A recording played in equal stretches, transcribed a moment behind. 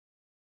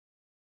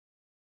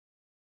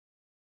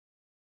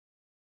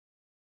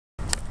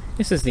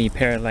This is the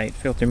Perlite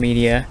filter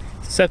media.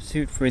 It's a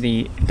substitute for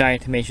the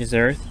diatomaceous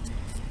earth.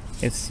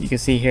 You can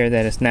see here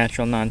that it's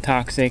natural,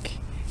 non-toxic,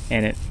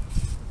 and it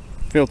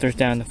filters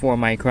down to 4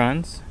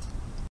 microns.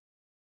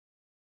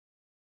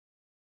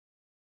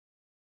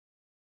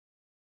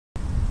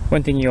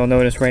 One thing you'll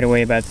notice right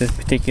away about this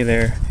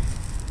particular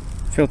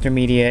filter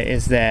media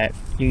is that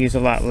you use a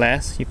lot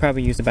less. You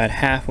probably use about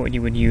half what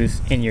you would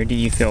use in your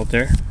DE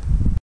filter.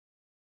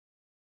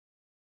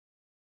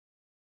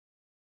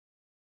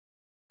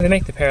 They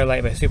make the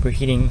Perlite by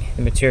superheating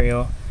the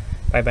material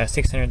by about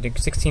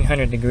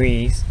 1600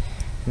 degrees.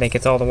 And that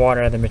gets all the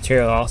water out of the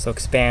material, also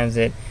expands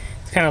it.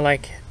 It's kind of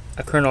like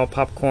a kernel of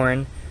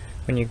popcorn.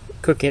 When you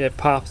cook it, it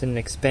pops and it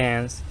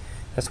expands.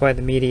 That's why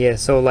the media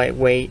is so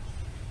lightweight,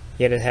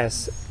 yet it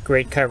has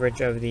great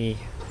coverage of the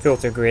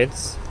filter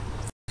grids.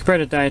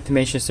 Compared to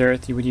diatomaceous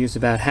earth, you would use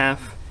about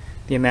half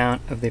the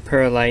amount of the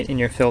Perlite in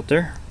your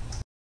filter.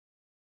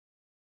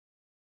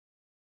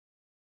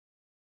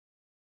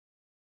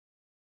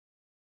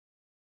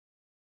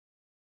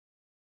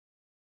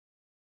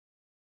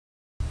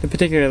 The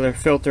particular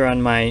filter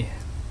on my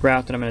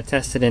route that I'm going to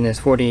test it in is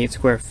 48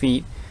 square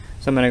feet,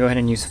 so I'm going to go ahead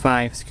and use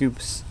 5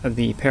 scoops of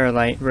the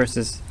Perlite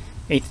versus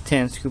 8 to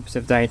 10 scoops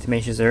of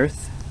diatomaceous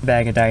earth. A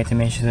bag of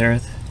diatomaceous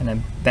earth and a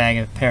bag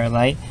of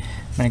Perlite.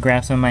 I'm going to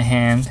grab some in my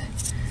hand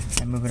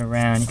and move it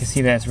around. You can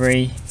see that it's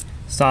very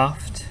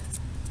soft.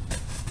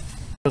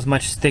 It's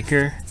much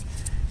thicker.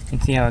 You can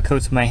see how it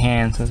coats my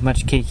hand, so it's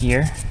much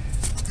cakier.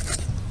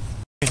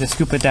 Here's a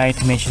scoop of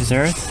diatomaceous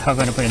earth. I'm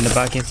going to put it in the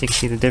bucket so you can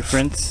see the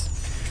difference.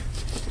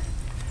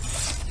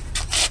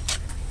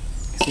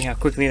 See how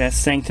quickly that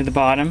sank to the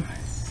bottom.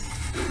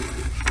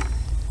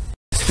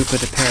 Scoop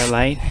of the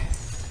Perlite.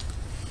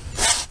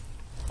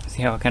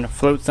 See how it kind of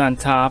floats on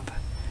top.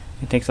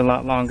 It takes a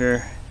lot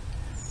longer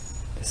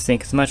to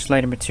sink. It's much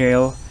lighter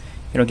material.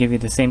 It'll give you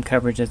the same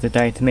coverage as the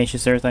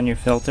diatomaceous earth on your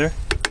filter.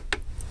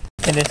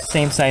 And this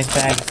same size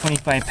bag is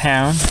 25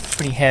 pounds,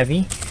 pretty heavy.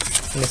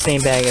 And the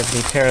same bag of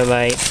the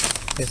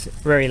Perlite is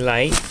very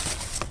light.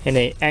 And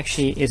it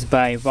actually is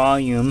by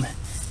volume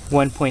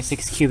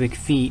 1.6 cubic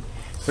feet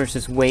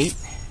versus weight.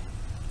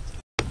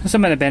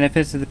 Some of the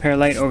benefits of the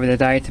Perlite over the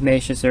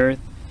diatomaceous earth.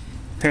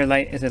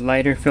 Perlite is a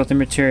lighter filter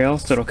material,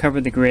 so it'll cover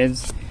the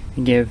grids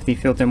and give the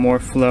filter more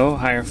flow,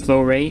 higher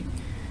flow rate.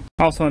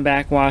 Also in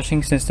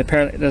backwashing, since the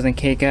Perlite doesn't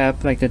cake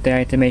up like the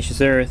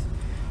diatomaceous earth,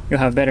 you'll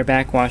have better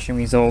backwashing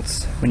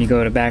results when you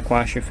go to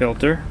backwash your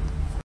filter.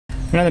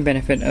 Another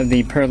benefit of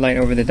the Perlite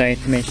over the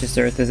diatomaceous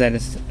earth is that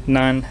it's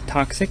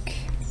non-toxic.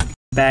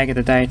 The bag of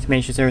the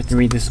diatomaceous earth, you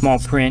read the small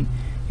print,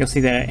 you'll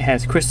see that it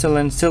has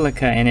crystalline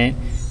silica in it,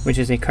 which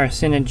is a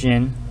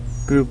carcinogen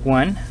group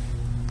 1. This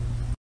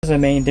is the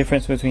main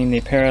difference between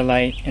the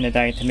Perlite and the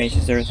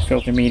diatomaceous earth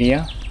filter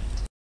media.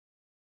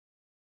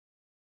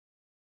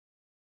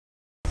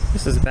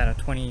 This is about a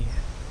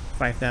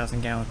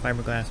 25,000 gallon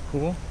fiberglass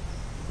pool.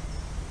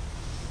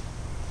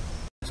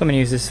 So I'm going to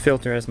use this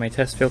filter as my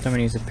test filter. I'm going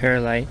to use the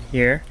Perlite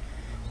here,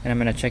 and I'm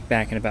going to check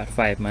back in about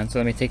 5 months. So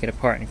let me take it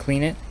apart and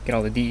clean it, get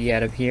all the DE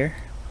out of here.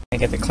 I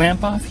get the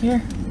clamp off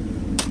here.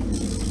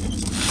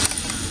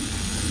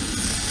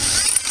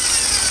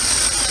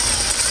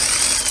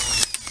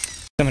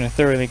 I'm going to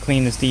thoroughly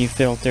clean this DE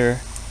filter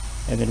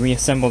and then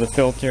reassemble the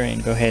filter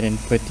and go ahead and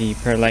put the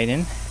Perlite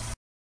in.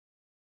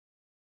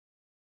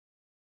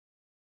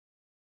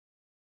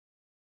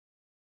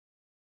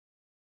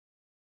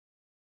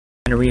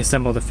 I'm going to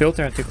reassemble the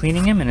filter after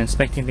cleaning them and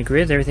inspecting the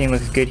grids. Everything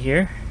looks good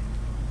here.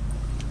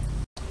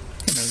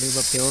 I'm going to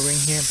lube up the O-ring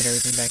here and put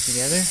everything back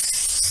together.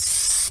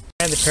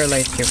 Add the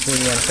Perlite to your pool.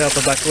 You want to fill up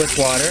a bucket with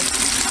water.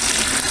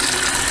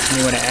 And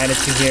you want to add it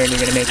to here and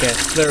you're going to make a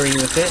slurry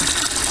with it.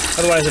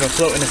 Otherwise it'll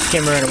float in a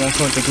skimmer and it won't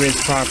float the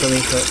grids properly,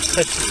 so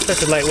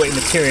such a lightweight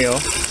material.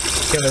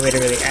 It's the only way to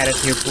really add it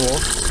to your pool.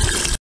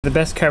 The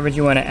best coverage,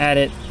 you want to add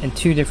it in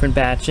 2 different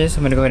batches.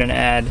 I'm going to go ahead and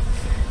add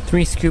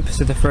 3 scoops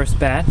to the first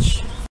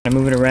batch. I'm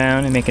going to move it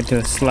around and make it to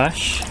a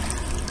slush.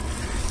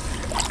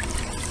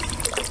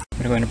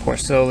 I'm going to pour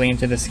slowly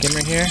into the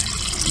skimmer here.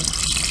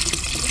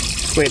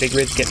 This way the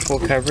grids get full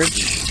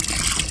coverage.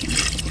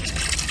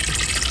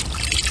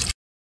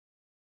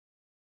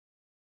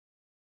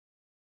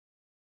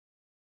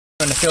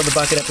 I'm going to fill the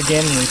bucket up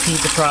again and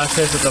repeat the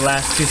process with the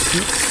last 2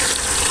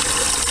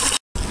 scoops.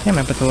 Okay, I'm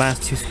going to put the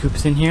last 2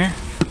 scoops in here.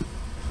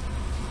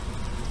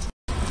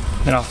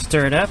 Then I'll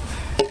stir it up.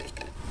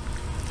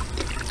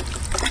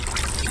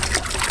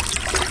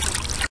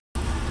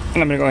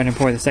 And I'm going to go ahead and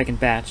pour the second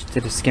batch to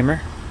the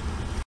skimmer.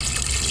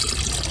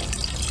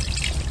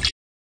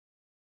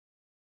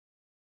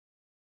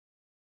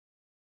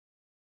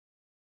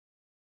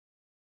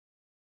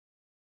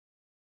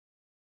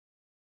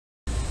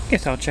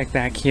 Guess I'll check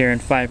back here in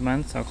 5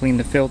 months. I'll clean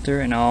the filter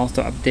and I'll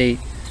also update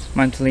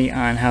monthly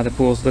on how the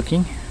pool's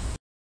looking.